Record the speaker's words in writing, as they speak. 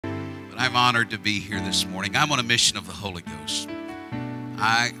I'm honored to be here this morning. I'm on a mission of the Holy Ghost.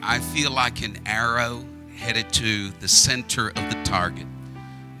 I feel like an arrow headed to the center of the target.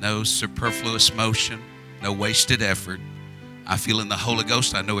 No superfluous motion, no wasted effort. I feel in the Holy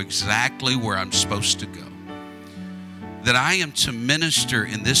Ghost, I know exactly where I'm supposed to go. That I am to minister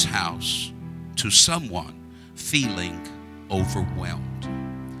in this house to someone feeling overwhelmed.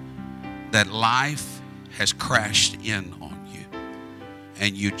 That life has crashed in on you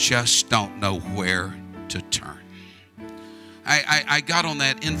and you just don't know where to turn. I got on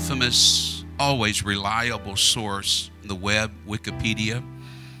that infamous, always reliable source, the web, Wikipedia,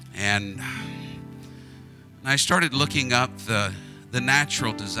 and I started looking up the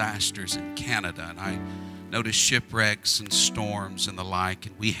natural disasters in Canada, and I noticed shipwrecks and storms and the like,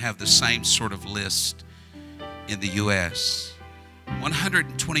 and we have the same sort of list in the U.S.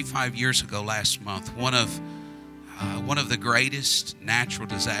 125 years ago last month, one of the greatest natural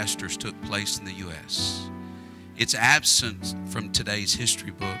disasters took place in the U.S. It's absent from today's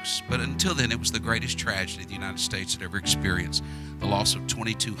history books, but until then, it was the greatest tragedy the United States had ever experienced, the loss of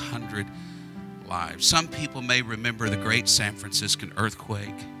 2,200 lives. Some people may remember the great San Franciscan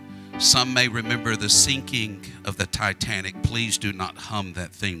earthquake. Some may remember the sinking of the Titanic. Please do not hum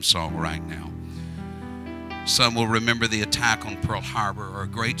that theme song right now. Some will remember the attack on Pearl Harbor, or a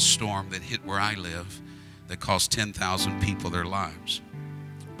great storm that hit where I live that cost 10,000 people their lives.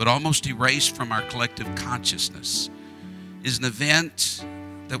 But almost erased from our collective consciousness is an event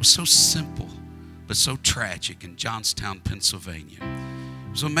that was so simple but so tragic in Johnstown, Pennsylvania.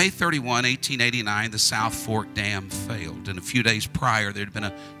 It was on May 31, 1889, the South Fork Dam failed. And a few days prior, there had been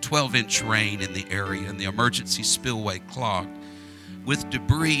a 12-inch rain in the area, and the emergency spillway clogged with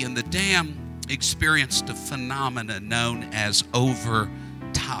debris. And the dam experienced a phenomenon known as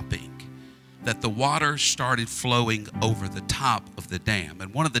overtopping, that the water started flowing over the top of the dam.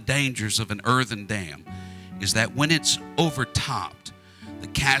 And one of the dangers of an earthen dam is that when it's overtopped, the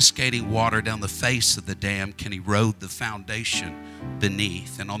cascading water down the face of the dam can erode the foundation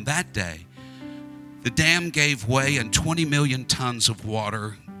beneath. And on that day, the dam gave way and 20 million tons of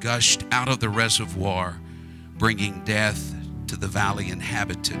water gushed out of the reservoir, bringing death to the valley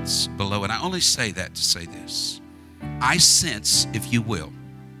inhabitants below. And I only say that to say this. I sense, if you will,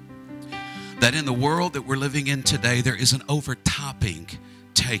 that in the world that we're living in today, there is an overtopping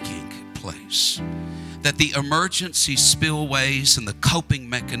taking place. That the emergency spillways and the coping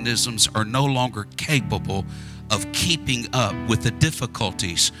mechanisms are no longer capable of keeping up with the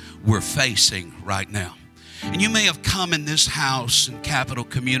difficulties we're facing right now. And you may have come in this house in Capital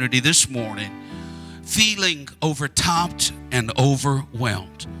Community this morning feeling overtopped and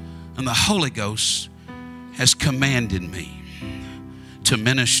overwhelmed. And the Holy Ghost has commanded me to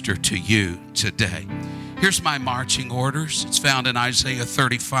minister to you today. Here's my marching orders. It's found in Isaiah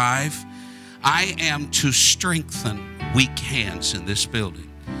 35. I am to strengthen weak hands in this building.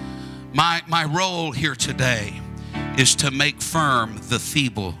 My role here today is to make firm the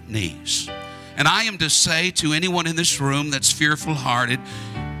feeble knees. And I am to say to anyone in this room that's fearful-hearted,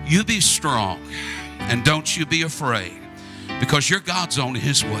 you be strong and don't you be afraid, because your God's on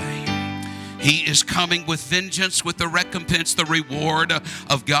his way. He is coming with vengeance, with the recompense, the reward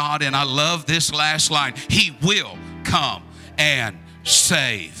of God. And I love this last line. He will come and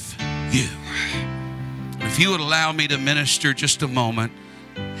save you. If you would allow me to minister just a moment,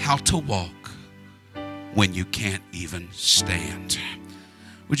 how to walk when you can't even stand.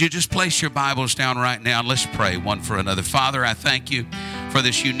 Would you just place your Bibles down right now and let's pray one for another. Father, I thank you for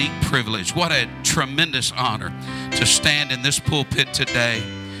this unique privilege. What a tremendous honor to stand in this pulpit today,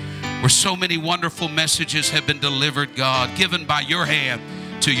 where so many wonderful messages have been delivered, God, given by your hand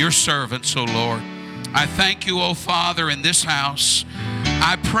to your servants, oh Lord. I thank you, oh Father, in this house.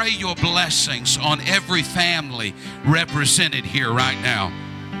 I pray your blessings on every family represented here right now.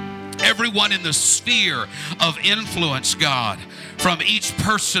 Everyone in the sphere of influence, God, from each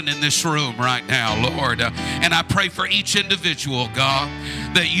person in this room right now, Lord. And I pray for each individual, God,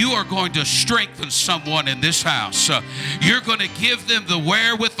 that you are going to strengthen someone in this house. You're going to give them the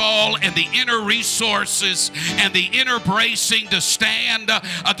wherewithal and the inner resources and the inner bracing to stand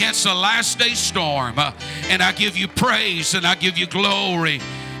against the last day storm. And I give you praise and I give you glory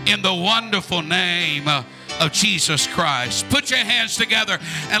in the wonderful name of Jesus Christ. Put your hands together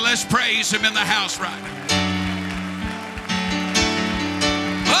and let's praise him in the house right now.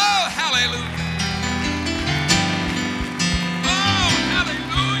 Oh, hallelujah. Oh,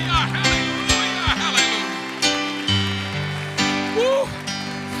 hallelujah, hallelujah, hallelujah. Woo.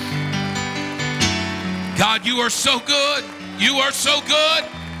 God, you are so good. You are so good.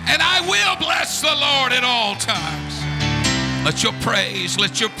 And I will bless the Lord at all times. Let your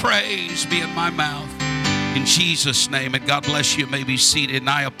praise be in my mouth. In Jesus' name, and God bless you. You may be seated. And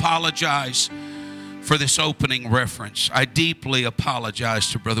I apologize for this opening reference. I deeply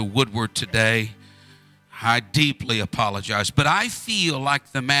apologize to Brother Woodward today. I deeply apologize. But I feel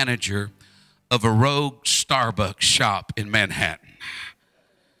like the manager of a rogue Starbucks shop in Manhattan.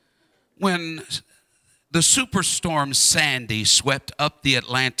 When the superstorm Sandy swept up the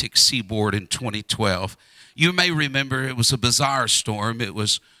Atlantic seaboard in 2012, you may remember it was a bizarre storm. It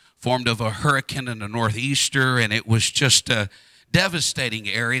was formed of a hurricane and a northeaster, and it was just a devastating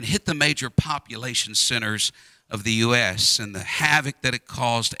area and hit the major population centers of the U.S. and the havoc that it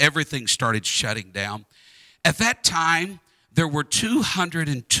caused. Everything started shutting down. At that time, there were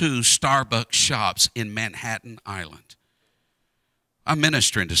 202 Starbucks shops in Manhattan Island. I'm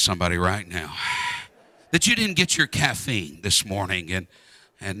ministering to somebody right now that you didn't get your caffeine this morning.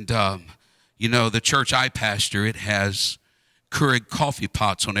 And you know, the church I pastor, it has Keurig coffee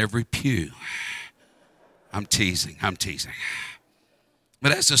pots on every pew. I'm teasing.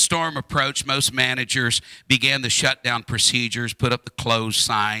 But as the storm approached, most managers began the shutdown procedures, put up the closed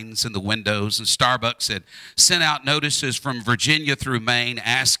signs in the windows, and Starbucks had sent out notices from Virginia through Maine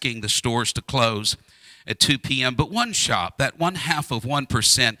asking the stores to close at 2 p.m. But one shop, that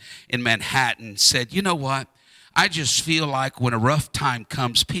 0.5% in Manhattan, said, you know what? I just feel like when a rough time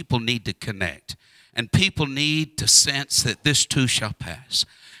comes, people need to connect, and people need to sense that this too shall pass.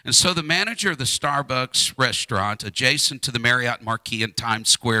 And so the manager of the Starbucks restaurant adjacent to the Marriott Marquis in Times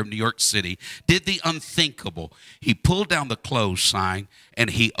Square of New York City did the unthinkable. He pulled down the close sign and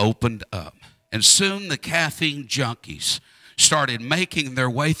he opened up. And soon the caffeine junkies started making their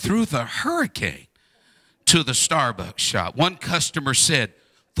way through the hurricane to the Starbucks shop. One customer said,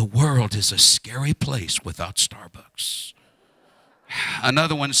 "The world is a scary place without Starbucks."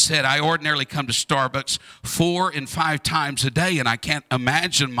 Another one said, "I ordinarily come to Starbucks 4 and 5 times a day, and I can't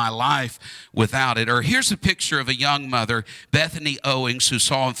imagine my life without it." Or here's a picture of a young mother, Bethany Owings, who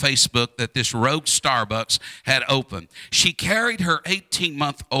saw on Facebook that this rogue Starbucks had opened. She carried her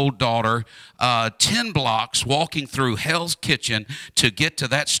 18-month-old daughter 10 blocks walking through Hell's Kitchen to get to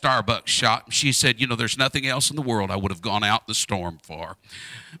that Starbucks shop. She said, you know, there's nothing else in the world I would have gone out the storm for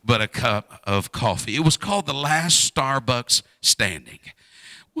but a cup of coffee. It was called the last Starbucks standing.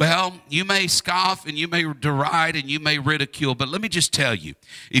 Well, you may scoff and you may deride and you may ridicule, but let me just tell you,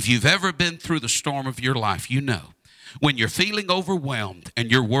 if you've ever been through the storm of your life, you know, when you're feeling overwhelmed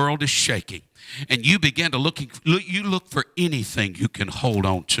and your world is shaking, and you begin to look for anything you can hold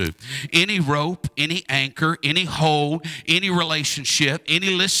on to. Any rope, any anchor, any hold, any relationship,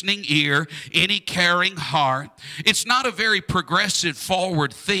 any listening ear, any caring heart. It's not a very progressive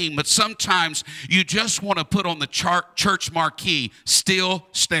forward theme, but sometimes you just want to put on the church marquee, "Still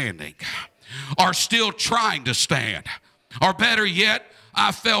standing," or "Still trying to stand," or better yet,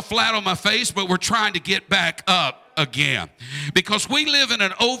 "I fell flat on my face, but we're trying to get back up again." Because we live in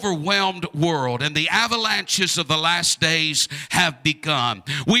an overwhelmed world, and the avalanches of the last days have begun.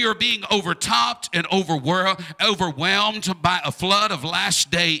 We are being overtopped and overwhelmed by a flood of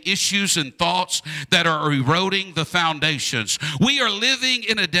last day issues and thoughts that are eroding the foundations. We are living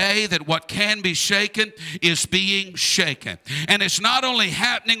in a day that what can be shaken is being shaken. And it's not only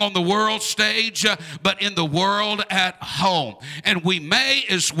happening on the world stage, but in the world at home. And we may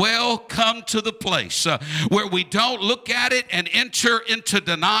as well come to the place where we don't look at it and enter into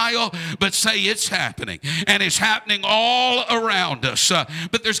denial, but say it's happening, and it's happening all around us.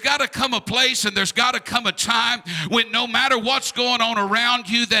 But there's got to come a place, and there's got to come a time when no matter what's going on around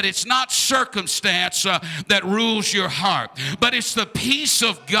you, that it's not circumstance that rules your heart, but it's the peace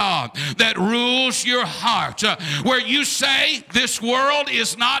of God that rules your heart, where you say, this world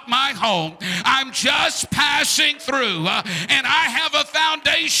is not my home. I'm just passing through, and I have a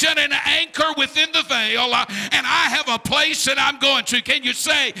foundation and an anchor within the veil, and I have a place that I'm going to. Can you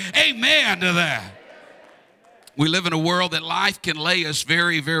say amen to that? We live in a world that life can lay us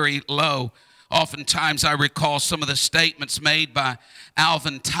very, very low. Oftentimes I recall some of the statements made by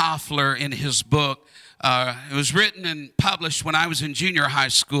Alvin Toffler in his book. It was written and published when I was in junior high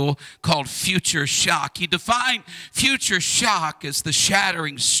school, called Future Shock. He defined future shock as the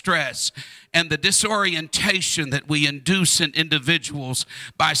shattering stress and the disorientation that we induce in individuals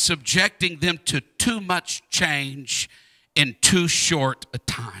by subjecting them to too much change in too short a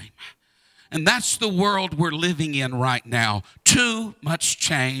time. And that's the world we're living in right now. Too much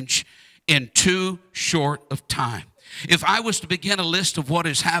change in too short of time. If I was to begin a list of what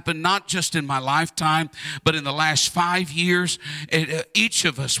has happened, not just in my lifetime, but in the last 5 years, each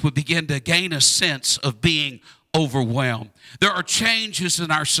of us would begin to gain a sense of being overwhelmed. There are changes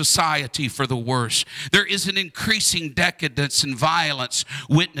in our society for the worse. There is an increasing decadence and violence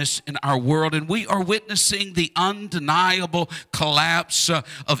witnessed in our world, and we are witnessing the undeniable collapse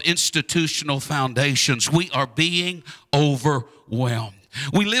of institutional foundations. We are being overwhelmed.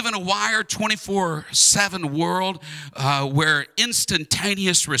 We live in a wired 24/7 world where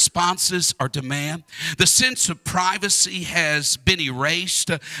instantaneous responses are demand. The sense of privacy has been erased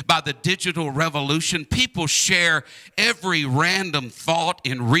by the digital revolution. People share every random thought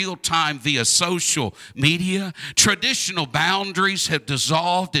in real time via social media. Traditional boundaries have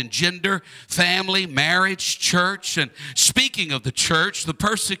dissolved in gender, family, marriage, church. And speaking of the church, the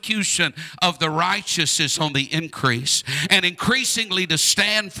persecution of the righteous is on the increase. And increasingly, to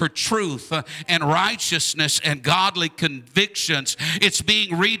stand for truth and righteousness and godly convictions, it's being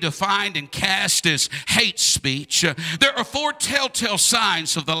redefined and cast as hate speech. There are 4 telltale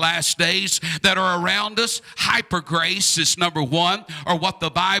signs of the last days that are around us. Hypergrace is number 1, or what the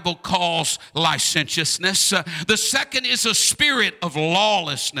Bible calls licentiousness. The second is a spirit of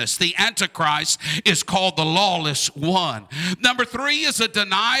lawlessness. The Antichrist is called the lawless one. Number 3 is a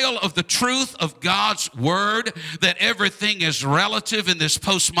denial of the truth of God's word, that everything is relative in this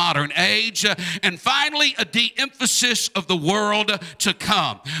postmodern age. And finally, a de-emphasis of the world to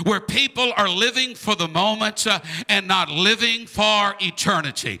come, where people are living for the moment and not living for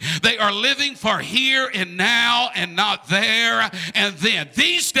eternity. They are living for here and now and not there and then.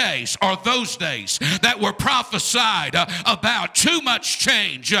 These days are those days that were prophesied about. Too much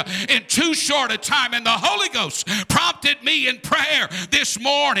change in too short a time. And the Holy Ghost prompted me in prayer this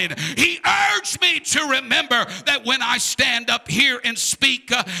morning. He urged me to remember that when I stand up here and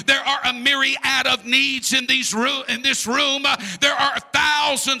speak, there are a myriad of needs in this room. There are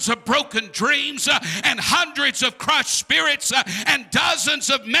thousands of broken dreams and hundreds of crushed spirits and dozens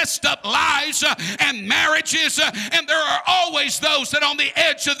of messed up lives and marriages. And there are always those that on the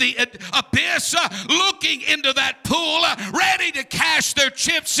edge of the abyss looking into that pool, ready to cash their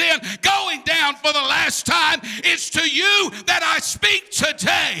chips in, going down for the last time. It's to you that I speak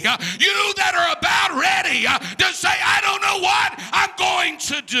today. You that are about ready to say, I don't know what I'm going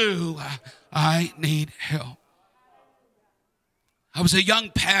to do. I need help. I was a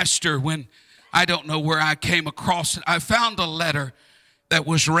young pastor when I don't know where I came across it. I found a letter that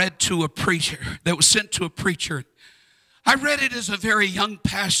was read to a preacher, that was sent to a preacher. I read it as a very young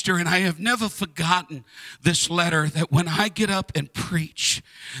pastor, and I have never forgotten this letter, that when I get up and preach,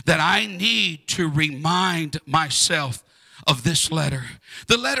 that I need to remind myself of this letter.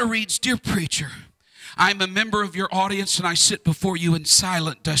 The letter reads, "Dear preacher, I'm a member of your audience and I sit before you in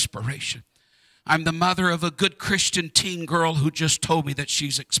silent desperation. I'm the mother of a good Christian teen girl who just told me that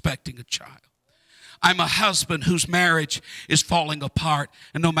she's expecting a child. I'm a husband whose marriage is falling apart,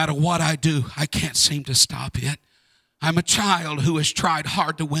 and no matter what I do, I can't seem to stop it. I'm a child who has tried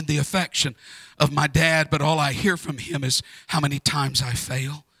hard to win the affection of my dad, but all I hear from him is how many times I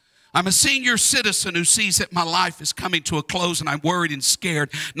fail. I'm a senior citizen who sees that my life is coming to a close, and I'm worried and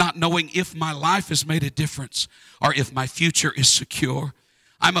scared, not knowing if my life has made a difference or if my future is secure.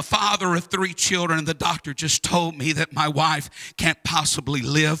 I'm a father of 3 children, and the doctor just told me that my wife can't possibly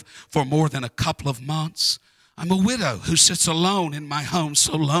live for more than a couple of months. I'm a widow who sits alone in my home,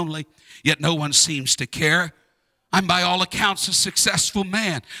 so lonely, yet no one seems to care. I'm by all accounts a successful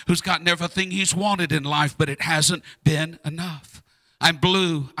man who's gotten everything he's wanted in life, but it hasn't been enough. I'm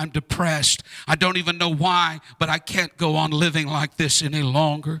blue, I'm depressed. I don't even know why, but I can't go on living like this any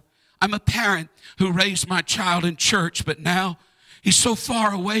longer. I'm a parent who raised my child in church, but now he's so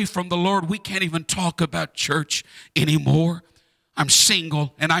far away from the Lord, we can't even talk about church anymore. I'm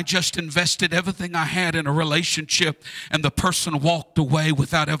single, and I just invested everything I had in a relationship, and the person walked away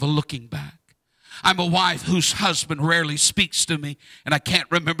without ever looking back. I'm a wife whose husband rarely speaks to me, and I can't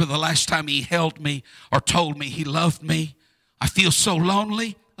remember the last time he held me or told me he loved me. I feel so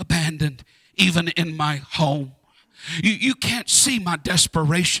lonely, abandoned, even in my home. You can't see my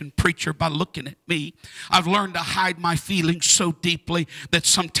desperation, preacher, by looking at me. I've learned to hide my feelings so deeply that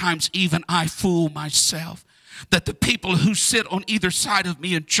sometimes even I fool myself. That the people who sit on either side of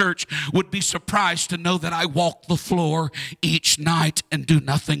me in church would be surprised to know that I walk the floor each night and do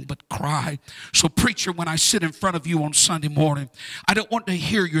nothing but cry. So, preacher, when I sit in front of you on Sunday morning, I don't want to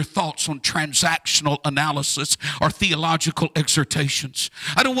hear your thoughts on transactional analysis or theological exhortations.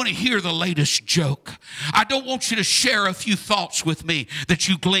 I don't want to hear the latest joke. I don't want you to share a few thoughts with me that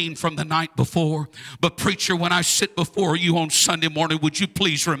you gleaned from the night before. But, preacher, when I sit before you on Sunday morning, would you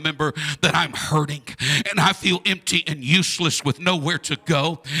please remember that I'm hurting, and I feel empty and useless with nowhere to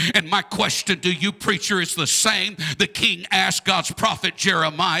go. And my question to you, preacher, is the same. The king asked God's prophet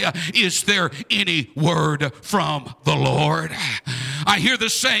Jeremiah, is there any word from the Lord? I hear the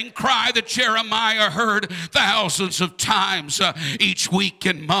same cry that Jeremiah heard thousands of times each week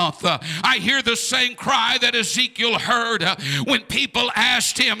and month. I hear the same cry that Ezekiel heard when people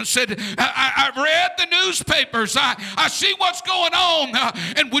asked him and said, I read the newspapers. I see what's going on.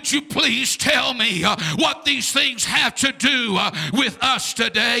 And would you please tell me what these things have to do with us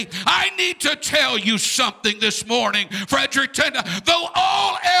today? I need to tell you something this morning, Fredericton. Though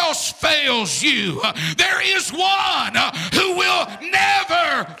all else fails you, there is one who will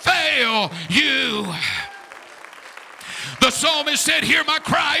never fail you. The psalmist said, hear my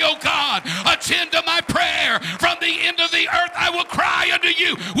cry, O God, attend to my prayer. From the end of the earth I will cry unto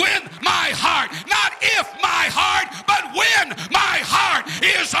you when my heart, not if my heart, but when my heart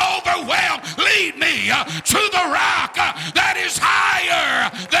is overwhelmed, lead me to the rock that is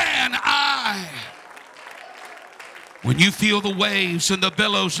higher than I. When you feel the waves and the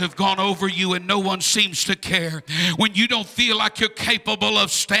billows have gone over you and no one seems to care, when you don't feel like you're capable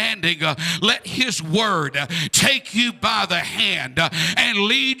of standing, let his word take you by the hand and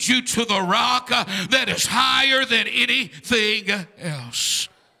lead you to the rock that is higher than anything else.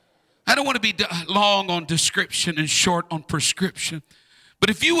 I don't want to be long on description and short on prescription, but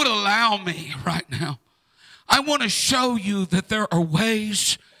if you would allow me right now, I want to show you that there are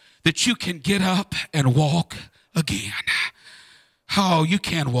ways that you can get up and walk again. Oh, you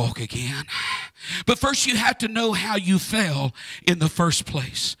can walk again. But first you have to know how you fell in the first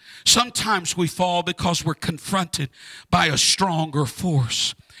place. Sometimes we fall because we're confronted by a stronger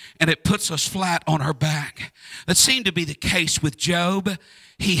force, and it puts us flat on our back. That seemed to be the case with Job.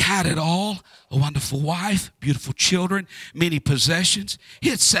 He had it all, a wonderful wife, beautiful children, many possessions. He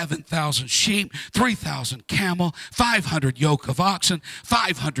had 7,000 sheep, 3,000 camel, 500 yoke of oxen,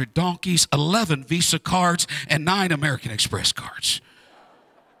 500 donkeys, 11 Visa cards, and 9 American Express cards.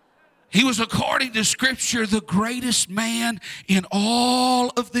 He was, according to Scripture, the greatest man in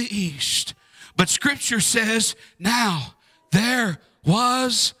all of the East. But Scripture says, now there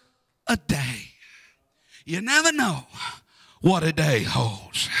was a day. You never know what a day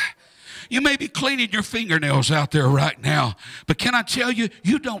holds. You may be cleaning your fingernails out there right now, but can I tell you,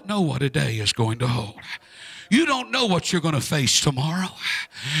 you don't know what a day is going to hold. You don't know what you're going to face tomorrow.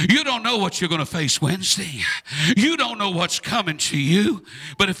 You don't know what you're going to face Wednesday. You don't know what's coming to you.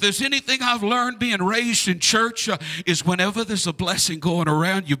 But if there's anything I've learned being raised in church is whenever there's a blessing going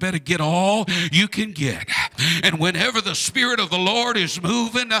around, you better get all you can get. And whenever the Spirit of the Lord is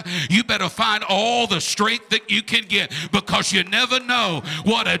moving, you better find all the strength that you can get, because you never know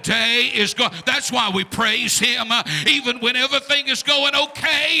what a day is going. That's why we praise Him even when everything is going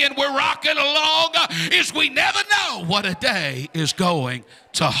okay and we're rocking along, is we never know what a day is going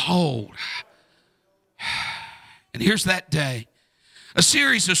to hold. And here's that day. A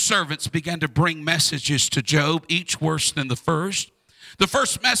series of servants began to bring messages to Job, each worse than the first. The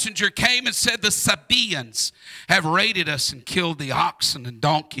first messenger came and said, the Sabaeans have raided us and killed the oxen and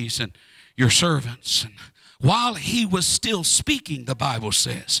donkeys and your servants. And while he was still speaking, the Bible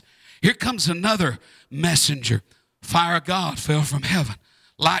says, here comes another messenger. Fire of God fell from heaven.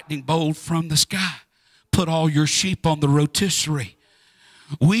 Lightning bolt from the sky. Put all your sheep on the rotisserie.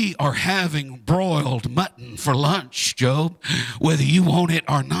 We are having broiled mutton for lunch, Job, whether you want it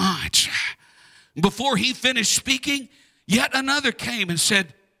or not. Before he finished speaking, yet another came and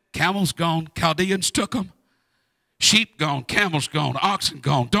said, camels gone, Chaldeans took them. Sheep gone, camels gone, oxen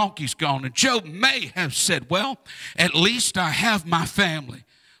gone, donkeys gone. And Job may have said, well, at least I have my family.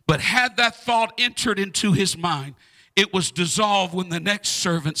 But had that thought entered into his mind, it was dissolved when the next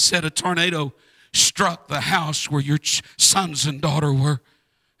servant said, a tornado struck the house where your sons and daughter were.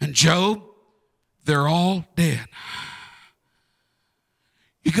 And Job, they're all dead.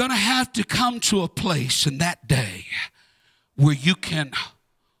 You're going to have to come to a place in that day where you can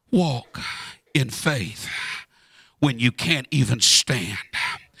walk in faith when you can't even stand.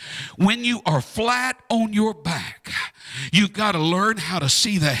 When you are flat on your back, you've got to learn how to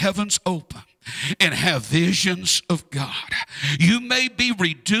see the heavens open and have visions of God. You may be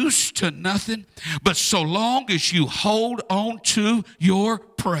reduced to nothing, but so long as you hold on to your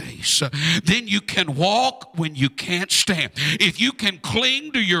praise, then you can walk when you can't stand. If you can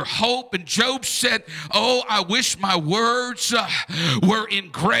cling to your hope, and Job said, oh, I wish my words were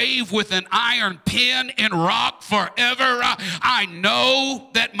engraved with an iron pen in rock forever. I know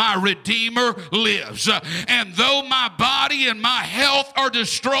that my Redeemer lives. And though my body and my health are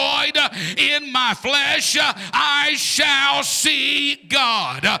destroyed in my flesh, I shall see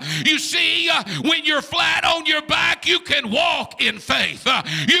God. You see, when you're flat on your back, you can walk in faith.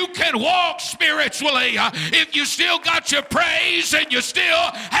 You can walk spiritually if you still got your praise and you still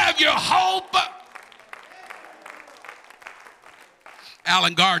have your hope.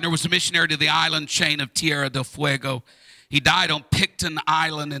 Alan Gardner was a missionary to the island chain of Tierra del Fuego. He died on Picton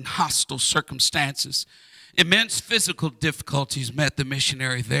Island in hostile circumstances. Immense physical difficulties met the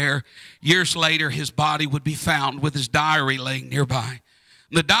missionary there. Years later, his body would be found with his diary laying nearby.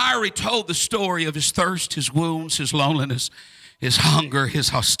 The diary told the story of his thirst, his wounds, his loneliness, his hunger, his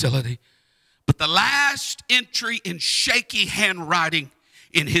hostility. But the last entry in shaky handwriting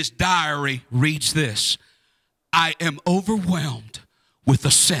in his diary reads this: I am overwhelmed with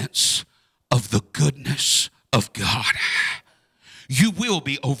a sense of the goodness of God. You will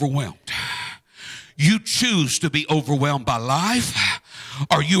be overwhelmed. You choose to be overwhelmed by life,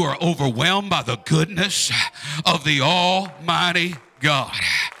 or you are overwhelmed by the goodness of the Almighty God.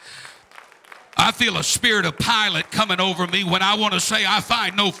 I feel a spirit of Pilate coming over me when I want to say I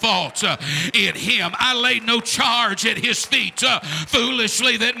find no fault in him. I lay no charge at his feet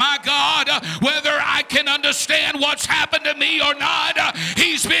foolishly, that my God, whether I can understand what's happened to me or not,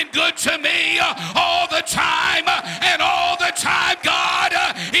 he's been good to me all the time, and all the time God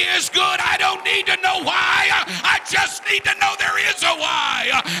is good. I don't need to know why. I just need to know there is a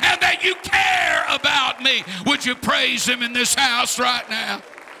why, and that you care about me. Would you praise him in this house right now?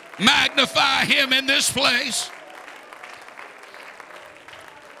 Magnify him in this place.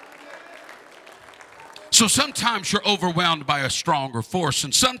 So sometimes you're overwhelmed by a stronger force,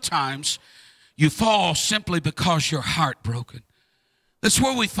 and sometimes you fall simply because you're heartbroken. That's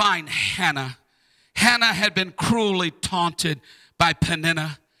where we find Hannah. Hannah had been cruelly taunted by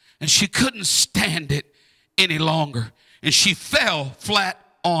Peninnah, and she couldn't stand it any longer, and she fell flat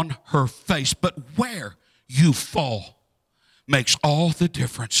on her face. But where you fall makes all the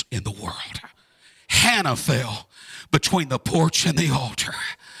difference in the world. Hannah fell between the porch and the altar,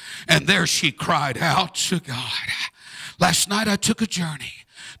 and there she cried out to God. Last night I took a journey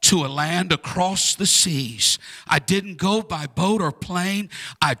to a land across the seas. I didn't go by boat or plane.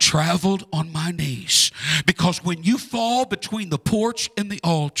 I traveled on my knees. Because when you fall between the porch and the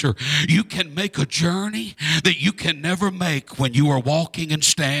altar, you can make a journey that you can never make when you are walking and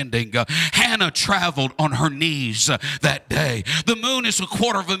standing. Hannah traveled on her knees that day. The moon is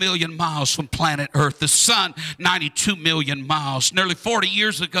 250,000 miles from planet Earth. The sun, 92 million miles. Nearly 40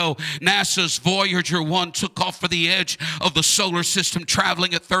 years ago, NASA's Voyager 1 took off for the edge of the solar system,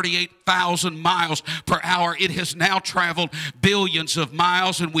 traveling at 38,000 miles per hour. It has now traveled billions of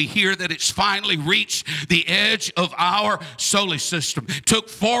miles, and we hear that it's finally reached the edge of our solar system. It took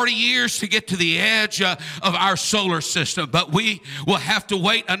 40 years to get to the edge of our solar system, but we will have to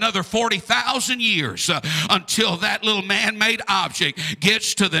wait another 40,000 years until that little man-made object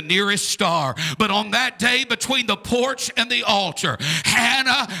gets to the nearest star. But on that day, between the porch and the altar,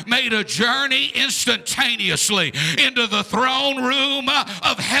 Hannah made a journey instantaneously into the throne room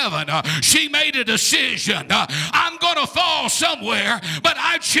of heaven. She made a decision. I'm going to fall somewhere, but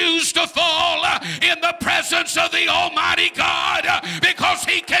I choose to fall in the presence of the Almighty God, because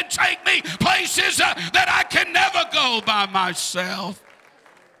he can take me places that I can never go by myself.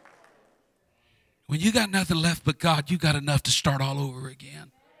 When you got nothing left but God, you got enough to start all over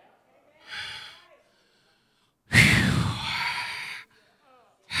again.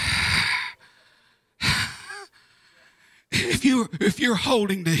 If you're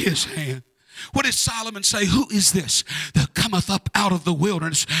holding to his hand, what did Solomon say? Who is this that cometh up out of the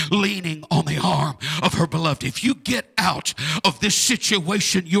wilderness, leaning on the arm of her beloved? If you get out of this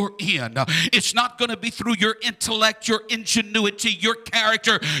situation you're in, it's not going to be through your intellect, your ingenuity, your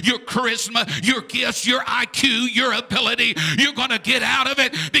character, your charisma, your gifts, your IQ, your ability. You're going to get out of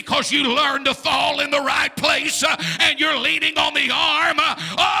it because you learn to fall in the right place, and you're leaning on the arm.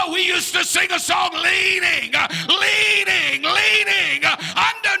 We used to sing a song, leaning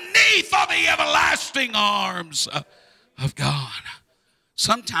underneath of the everlasting arms of God.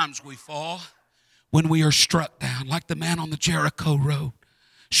 Sometimes we fall when we are struck down, like the man on the Jericho road,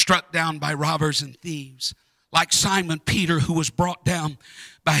 struck down by robbers and thieves, like Simon Peter, who was brought down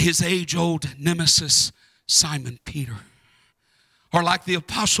by his age-old nemesis, Simon Peter. Or like the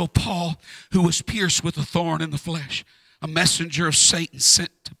Apostle Paul, who was pierced with a thorn in the flesh a messenger of Satan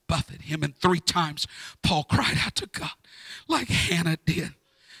sent to buffet him. And 3 times Paul cried out to God like Hannah did.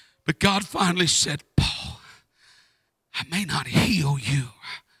 But God finally said, Paul, I may not heal you,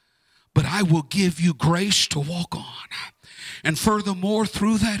 but I will give you grace to walk on. And furthermore,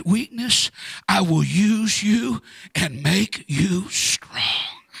 through that weakness, I will use you and make you strong.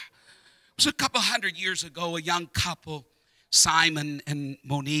 It was a couple hundred years ago, a young couple, Simon and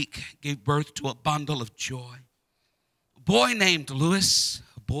Monique, gave birth to a bundle of joy. A boy named Louis,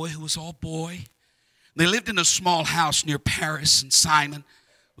 a boy who was all boy. They lived in a small house near Paris, and Simon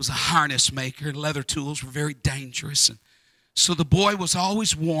was a harness maker, and leather tools were very dangerous. And so the boy was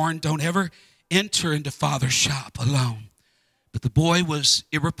always warned, don't ever enter into father's shop alone. But the boy was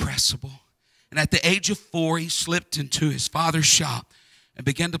irrepressible. And at the age of 4, he slipped into his father's shop and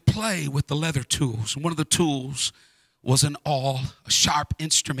began to play with the leather tools. And one of the tools was an awl, a sharp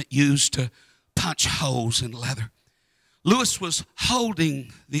instrument used to punch holes in leather. Louis was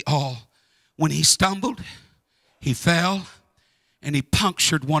holding the awl when he stumbled, he fell, and he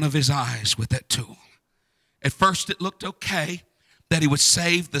punctured one of his eyes with that tool. At first it looked okay that he would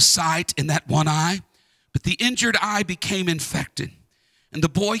save the sight in that one eye, but the injured eye became infected. And the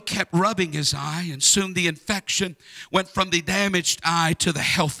boy kept rubbing his eye, and soon the infection went from the damaged eye to the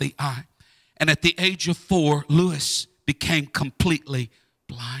healthy eye. And at the age of 4, Louis became completely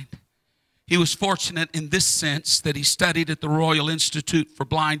blind. He was fortunate in this sense that he studied at the Royal Institute for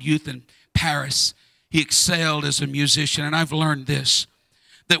Blind Youth in Paris. He excelled as a musician, and I've learned this,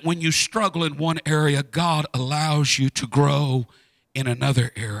 that when you struggle in one area, God allows you to grow in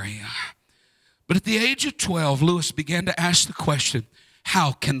another area. But at the age of 12, Louis began to ask the question,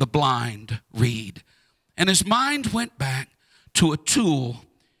 how can the blind read? And his mind went back to a tool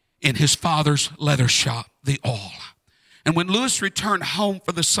in his father's leather shop, the awl. And when Louis returned home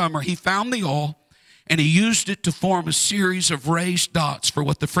for the summer, he found the awl and he used it to form a series of raised dots for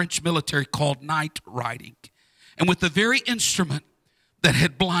what the French military called night writing. And with the very instrument that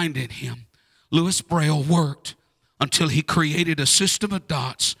had blinded him, Louis Braille worked until he created a system of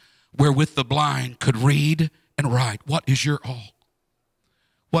dots wherewith the blind could read and write. What is your awl?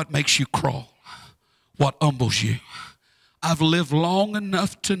 What makes you crawl? What humbles you? I've lived long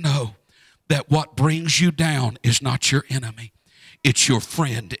enough to know that what brings you down is not your enemy. It's your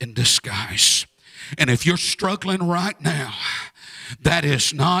friend in disguise. And if you're struggling right now, that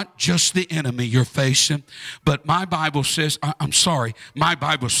is not just the enemy you're facing, but my Bible says, my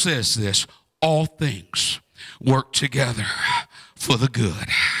Bible says this, all things work together for the good.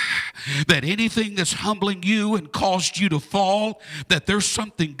 That anything that's humbling you and caused you to fall, that there's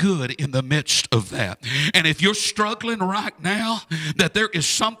something good in the midst of that. And if you're struggling right now, that there is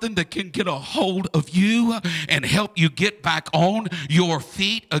something that can get a hold of you and help you get back on your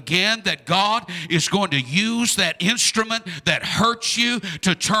feet again, that God is going to use that instrument that hurts you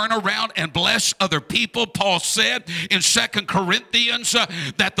to turn around and bless other people. Paul said in 2 Corinthians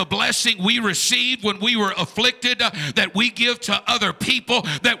that the blessing we received when we were afflicted, that we give to other people,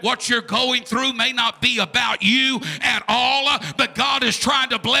 that what you're going through may not be about you at all, but God is trying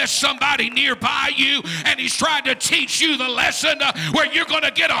to bless somebody nearby you, and he's trying to teach you the lesson where you're going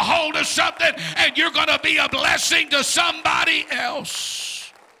to get a hold of something and you're going to be a blessing to somebody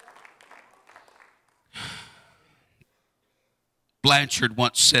else. Blanchard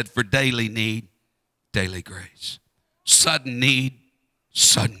once said, for daily need, daily grace. Sudden need,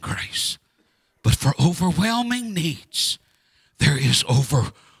 sudden grace. But for overwhelming needs, there is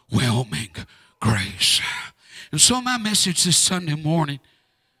overwhelming grace. And so my message this Sunday morning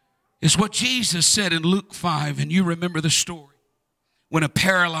is what Jesus said in Luke 5, and you remember the story, when a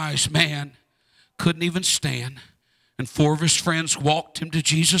paralyzed man couldn't even stand, and 4 of his friends walked him to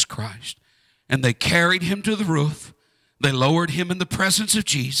Jesus Christ, and they carried him to the roof. They lowered him in the presence of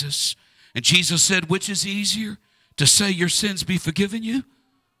Jesus, and Jesus said, which is easier, to say your sins be forgiven you,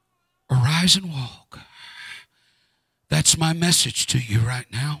 or rise and walk? That's my message to you right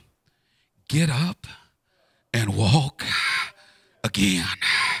now. Get up and walk again.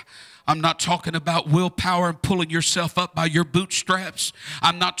 I'm not talking about willpower and pulling yourself up by your bootstraps.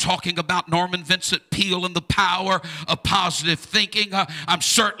 I'm not talking about Norman Vincent Peale and the power of positive thinking. I'm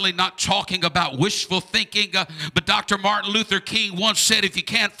certainly not talking about wishful thinking. But Dr. Martin Luther King once said, if you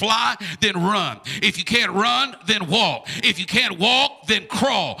can't fly, then run. If you can't run, then walk. If you can't walk, then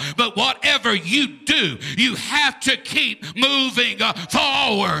crawl. But whatever you do, you have to keep moving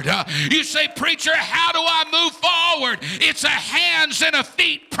forward. You say, preacher, how do I move forward? It's a hands and a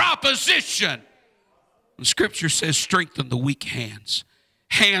feet proposition. The scripture says, strengthen the weak hands,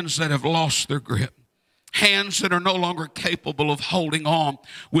 hands that have lost their grip. Hands that are no longer capable of holding on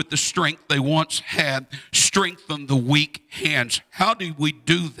with the strength they once had. Strengthen the weak hands. How do we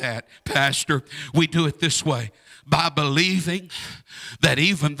do that, Pastor? We do it this way. By believing that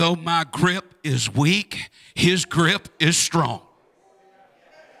even though my grip is weak, his grip is strong.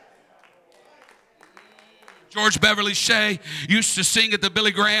 George Beverly Shea used to sing at the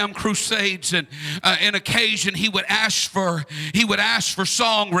Billy Graham crusades, and in occasion he would ask for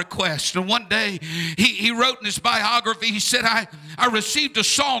song requests. And one day he wrote in his biography, he said, I received a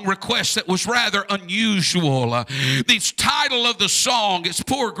song request that was rather unusual. The title of the song is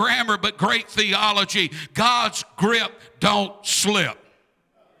poor grammar but great theology. God's grip don't slip.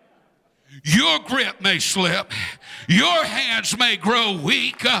 Your grip may slip, your hands may grow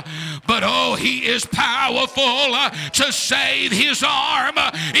weak, but oh, he is powerful to save. His arm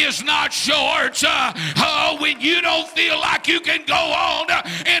is not short. Oh, when you don't feel like you can go on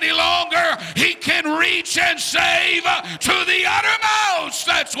any longer, he can reach and save to the uttermost.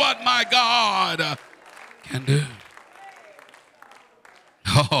 That's what my God can do.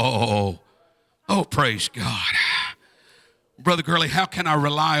 Oh, praise God. Brother Gurley, how can I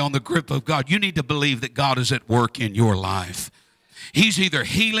rely on the grip of God? You need to believe that God is at work in your life. He's either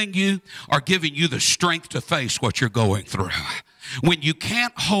healing you or giving you the strength to face what you're going through. When you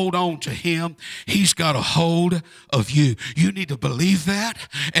can't hold on to him, he's got a hold of you. You need to believe that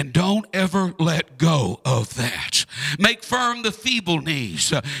and don't ever let go of that. Make firm the feeble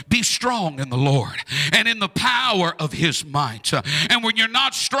knees. Be strong in the Lord and in the power of his might. And when you're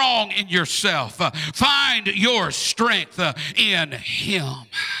not strong in yourself, find your strength in him.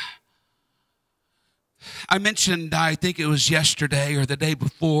 I mentioned, I think it was yesterday or the day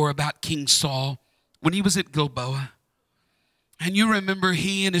before, about King Saul when he was at Gilboa. And you remember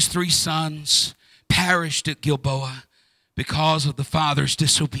he and his 3 sons perished at Gilboa because of the father's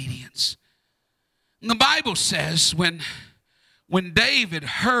disobedience. And the Bible says when David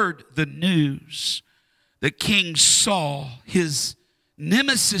heard the news that King Saul, his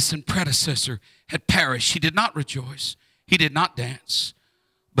nemesis and predecessor, had perished, he did not rejoice. He did not dance,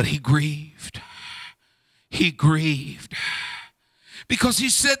 but he grieved. He grieved because he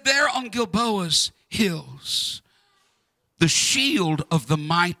said there on Gilboa's hills, the shield of the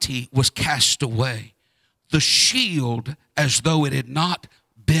mighty was cast away. The shield as though it had not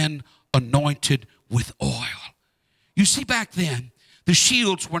been anointed with oil. You see, back then, the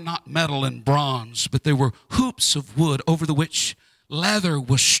shields were not metal and bronze, but they were hoops of wood over the which leather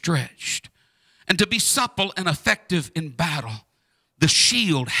was stretched. And to be supple and effective in battle, the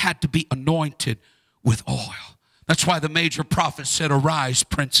shield had to be anointed with oil. That's why the major prophet said, "Arise,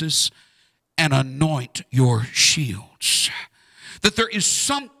 princes, and anoint your shields." That there is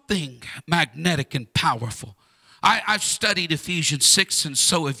something magnetic and powerful. I've studied Ephesians 6, and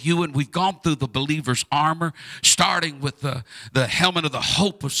so have you, and we've gone through the believer's armor, starting with the helmet of the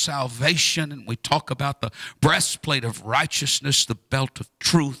hope of salvation, and we talk about the breastplate of righteousness, the belt of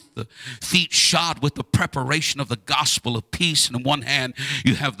truth, the feet shod with the preparation of the gospel of peace. And in one hand,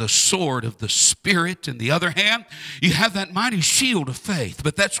 you have the sword of the Spirit. In the other hand, you have that mighty shield of faith.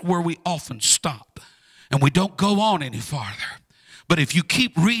 But that's where we often stop, and we don't go on any farther. But if you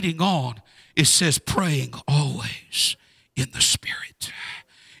keep reading on, it says praying always in the Spirit.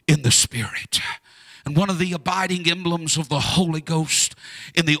 In the Spirit. And one of the abiding emblems of the Holy Ghost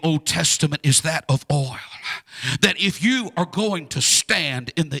in the Old Testament is that of oil. That if you are going to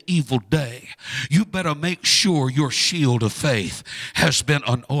stand in the evil day, you better make sure your shield of faith has been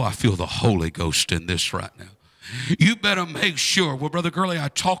I feel the Holy Ghost in this right now. You better make sure. Well, Brother Gurley, I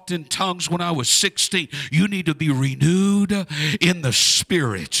talked in tongues when I was 16. You need to be renewed in the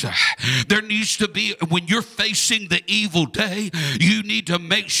Spirit. There needs to be, when you're facing the evil day, you need to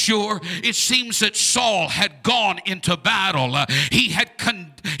make sure. It seems that Saul had gone into battle. He had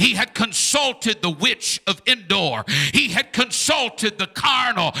consulted the witch of Endor. He had consulted the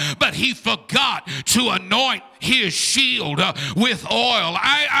carnal, but he forgot to anoint his shield with oil.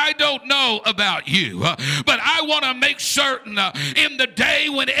 I don't know about you, but I want to make certain in the day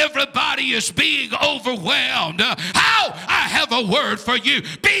when everybody is being overwhelmed, how I have a word for you.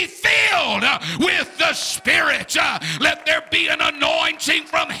 Be filled with the Spirit. Let there be an anointing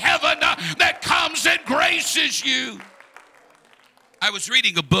from heaven that comes and graces you. I was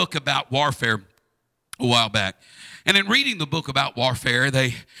reading a book about warfare a while back. And in reading the book about warfare,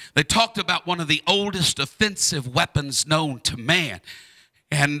 they talked about one of the oldest offensive weapons known to man.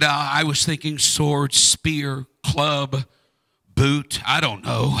 And I was thinking sword, spear, club, boot, I don't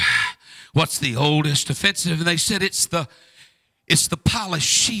know. What's the oldest offensive? And they said it's the polished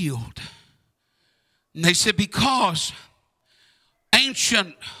shield. And they said because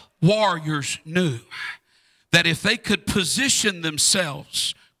ancient warriors knew that if they could position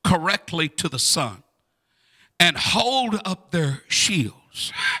themselves correctly to the sun and hold up their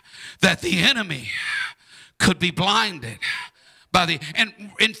shields, that the enemy could be blinded by the, and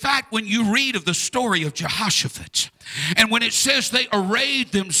in fact, when you read of the story of Jehoshaphat, and when it says they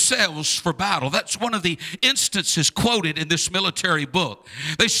arrayed themselves for battle, that's one of the instances quoted in this military book.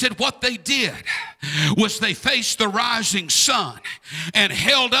 They said what they did was they faced the rising sun and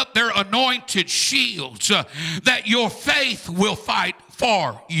held up their anointed shields, that your faith will fight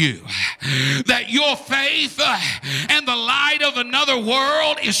for you. That your faith and the light of another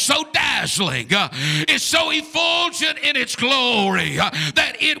world is so dazzling, is so effulgent in its glory,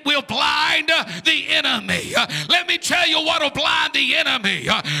 that it will blind the enemy. Let me tell you what will blind the enemy.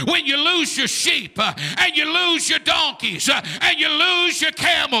 When you lose your sheep, and you lose your donkeys, and you lose your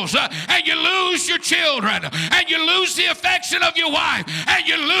camels, and you lose your children, and you lose the affection of your wife, and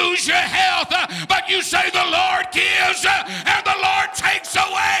you lose your health, but you say the Lord gives and the Lord takes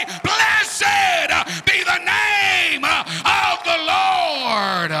away. Blessed be the name of the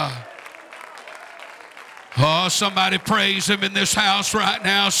Lord. Oh, somebody praise him in this house right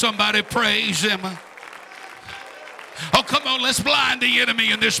now. Somebody praise him. Oh, come on, let's blind the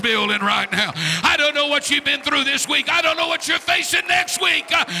enemy in this building right now. I don't know what you've been through this week. I don't know what you're facing next week.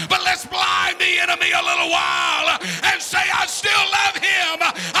 But let's blind the enemy a little while and say, I still love him.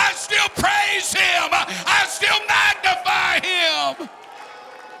 I still praise him. I still magnify him.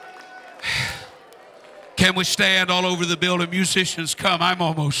 Can we stand all over the building? Musicians, come. I'm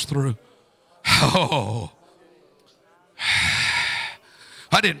almost through. Oh.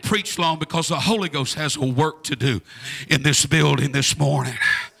 I didn't preach long because the Holy Ghost has a work to do in this building this morning.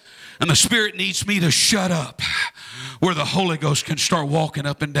 And the Spirit needs me to shut up where the Holy Ghost can start walking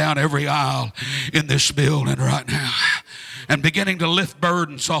up and down every aisle in this building right now and beginning to lift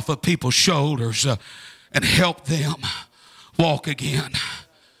burdens off of people's shoulders and help them walk again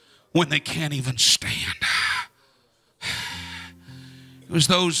when they can't even stand. It was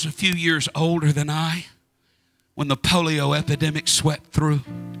those a few years older than I when the polio epidemic swept through.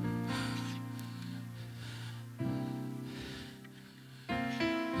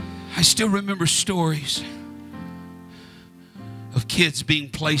 I still remember stories of kids being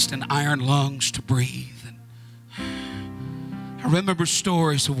placed in iron lungs to breathe. And I remember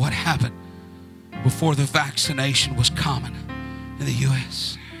stories of what happened before the vaccination was common in the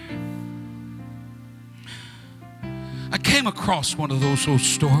U.S. I came across one of those old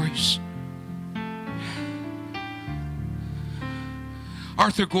stories.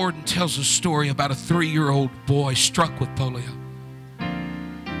 Arthur Gordon tells a story about a 3-year-old boy struck with polio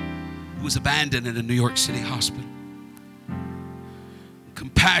who was abandoned in a New York City hospital. A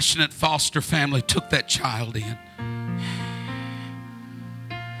compassionate foster family took that child in,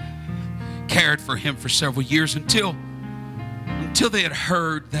 cared for him for several years until they had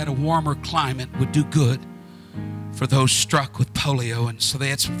heard that a warmer climate would do good for those struck with polio. And so they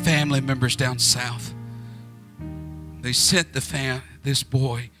had some family members down south. They sent this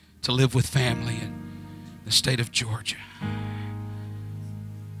boy to live with family in the state of Georgia.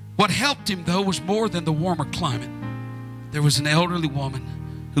 What helped him, though, was more than the warmer climate. There was an elderly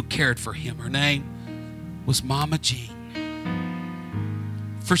woman who cared for him. Her name was Mama Jean.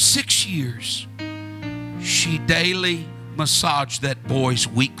 For 6 years, she daily massaged that boy's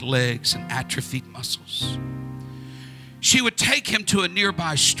weak legs and atrophied muscles. She would take him to a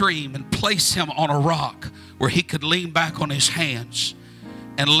nearby stream and place him on a rock where he could lean back on his hands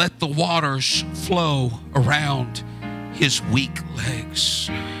and let the waters flow around his weak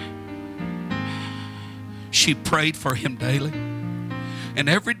legs. She prayed for him daily. And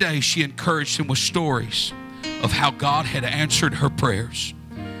every day she encouraged him with stories of how God had answered her prayers.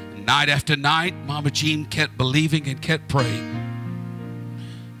 Night after night, Mama Jean kept believing and kept praying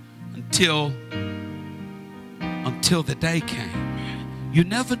until the day came. You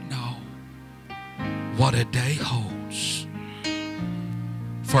never know what a day holds,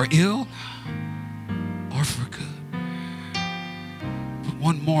 for ill or for good. But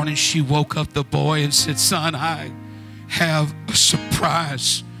one morning she woke up the boy and said, "Son, I have a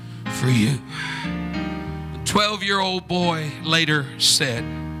surprise for you." The 12-year-old boy later said,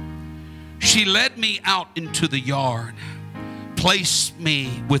 "She led me out into the yard, placed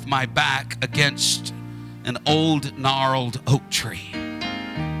me with my back against an old gnarled oak tree.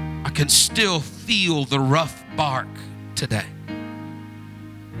 I can still feel the rough bark today.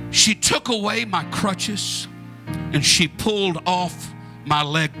 She took away my crutches and she pulled off my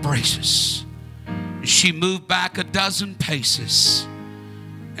leg braces. She moved back a dozen paces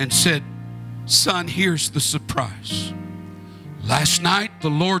and said, 'Son, here's the surprise. Last night the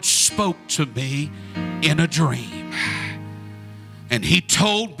Lord spoke to me in a dream, and He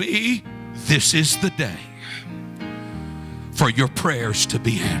told me this is the day for your prayers to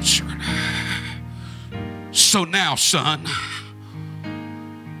be answered. So now, son,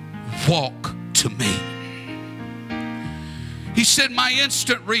 walk to me. He said, my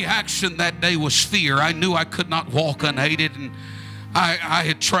instant reaction that day was fear. I knew I could not walk unaided, and I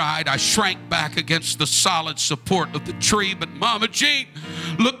had tried. I shrank back against the solid support of the tree, but Mama Jean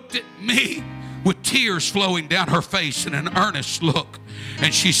looked at me with tears flowing down her face and an earnest look,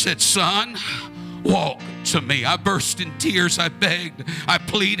 and she said, son, walk to me. I burst in tears. I begged. I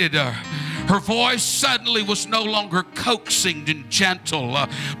pleaded. Her voice suddenly was no longer coaxing and gentle,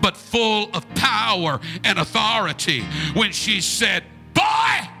 but full of power and authority when she said,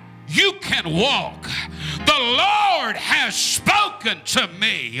 boy, you can walk. The Lord has spoken to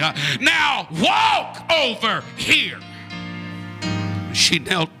me. Now walk over here. She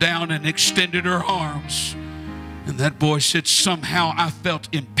knelt down and extended her arms. And that boy said, somehow I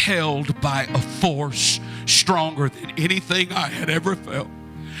felt impelled by a force stronger than anything I had ever felt.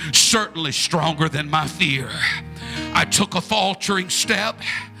 Certainly stronger than my fear. I took a faltering step,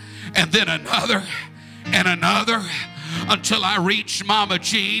 and then another, and another, until I reached Mama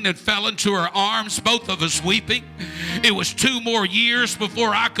Jean and fell into her arms, both of us weeping. It was 2 more years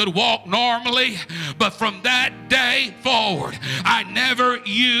before I could walk normally, but from that day forward, I never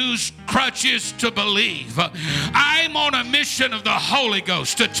used crutches to believe. I'm on a mission of the Holy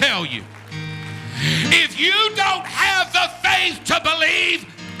Ghost to tell you, if you don't have the faith to believe,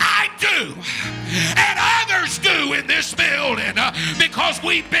 I do, and others do in this building, because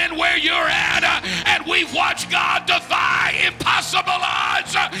we've been where you're at, and we've watched God defy impossible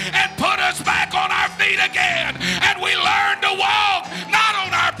odds and put us back on our feet again, and we learn to walk not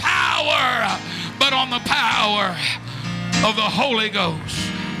on our power, but on the power of the Holy Ghost.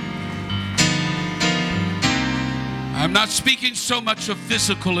 I'm not speaking so much of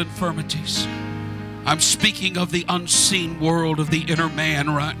physical infirmities. I'm speaking of the unseen world of the inner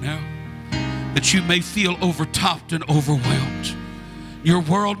man right now, that you may feel overtopped and overwhelmed. Your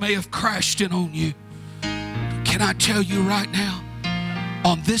world may have crashed in on you. Can I tell you right now,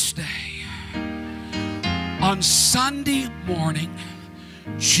 on this day, on Sunday morning,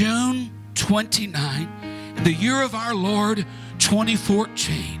 June 29, in the year of our Lord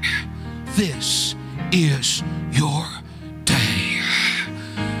 2014, this is your day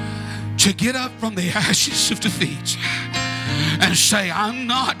to get up from the ashes of defeat and say, I'm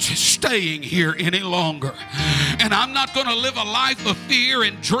not staying here any longer. And I'm not going to live a life of fear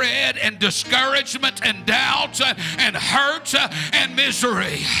and dread and discouragement and doubt and hurt and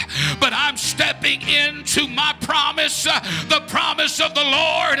misery. But I'm stepping into my promise, the promise of the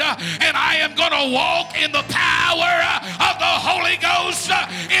Lord, and I am going to walk in the power of the Holy Ghost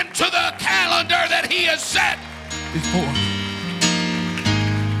into the calendar that He has set before me.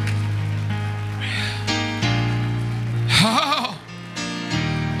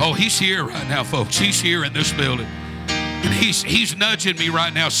 Oh, He's here right now, folks. He's here in this building. And he's nudging me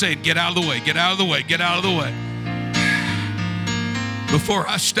right now saying, get out of the way, get out of the way, get out of the way. Before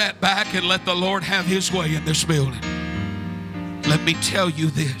I step back and let the Lord have His way in this building, let me tell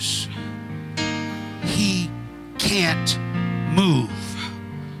you this. He can't move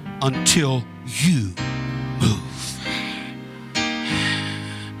until you move.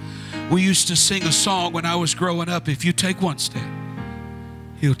 We used to sing a song when I was growing up, if you take one step,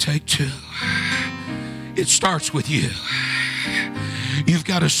 He'll take 2. It starts with you. You've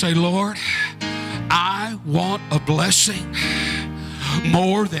got to say, Lord, I want a blessing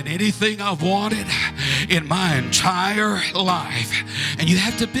more than anything I've wanted in my entire life. And you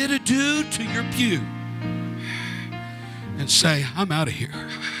have to bid adieu to your pew and say, I'm out of here.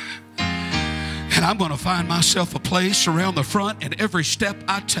 And I'm going to find myself a place around the front in every step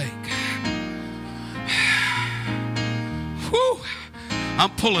I take. Whew.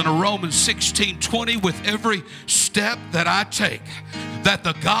 I'm pulling a Romans 16:20 with every step that I take, that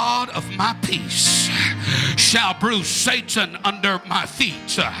the God of my peace shall bruise Satan under my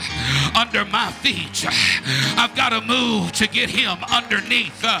feet. Under my feet. I've got to move to get him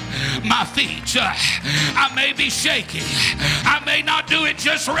underneath my feet. I may be shaky. I may not do it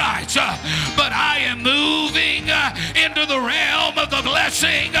just right, but I am moving into the realm of the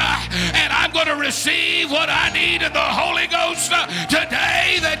blessing, and I'm going to receive what I need in the Holy Ghost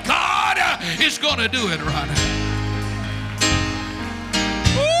today, that God is going to do it right now.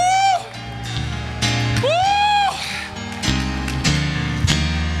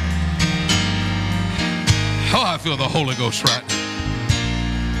 Oh, I feel the Holy Ghost right now.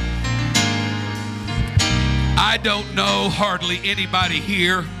 I I don't know hardly anybody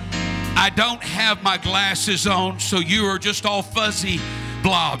here. I don't have my glasses on, so you are just all fuzzy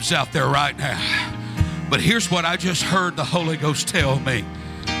blobs out there right now. But here's what I just heard the Holy Ghost tell me.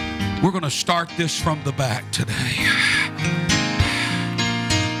 We're going to start this from the back today.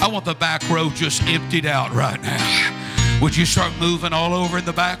 I want the back row just emptied out right now. Would you start moving all over in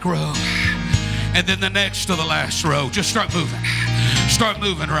the back row? And then the next to the last row, just start moving. Start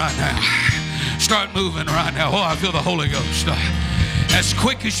moving right now. Start moving right now. Oh, I feel the Holy Ghost. As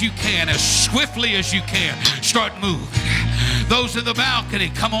quick as you can, as swiftly as you can, start moving. Those in the balcony,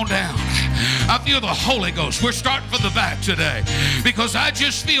 come on down. I feel the Holy Ghost. We're starting from the back today because I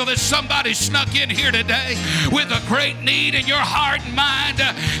just feel that somebody snuck in here today with a great need in your heart and mind,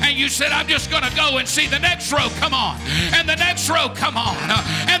 and you said, I'm just going to go and see the next row, come on, and the next row, come on,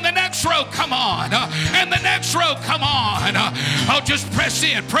 and the next row, come on, and the next row, come on. Oh, just press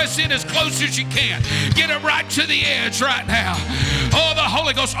in as close as you can. Get them right to the edge right now. Oh, the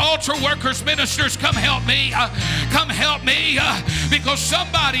Holy Ghost, altar workers, ministers, come help me. Come help me because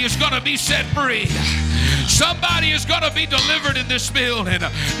somebody is going to be set free. Somebody is going to be delivered in this building.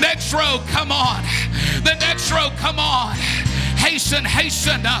 Next row, come on. The next row, come on. Hasten,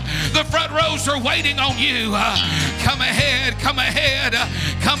 hasten. The front rows are waiting on you. Come ahead, come ahead,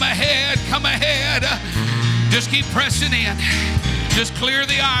 come ahead, come ahead. Just keep pressing in. Just clear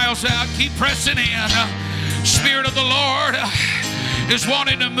the aisles out. Keep pressing in. Spirit of the Lord is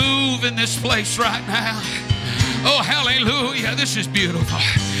wanting to move in this place right now. Oh, hallelujah. This is beautiful.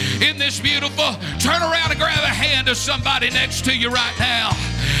 Isn't this beautiful? Turn around and grab a hand of somebody next to you right now.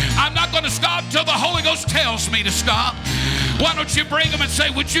 I'm not going to stop till the Holy Ghost tells me to stop. Why don't you bring them and say,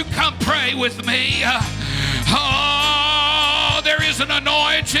 would you come pray with me? Oh, there is an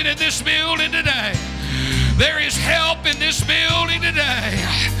anointing in this building today. There is help in this building today.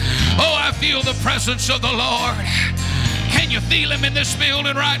 Oh, I feel the presence of the Lord. Can you feel him in this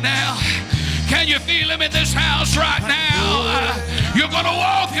building right now? Can you feel him in this house right now? You're going to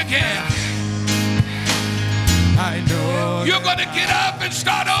walk again. I know. You're going to get up and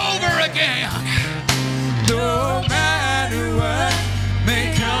start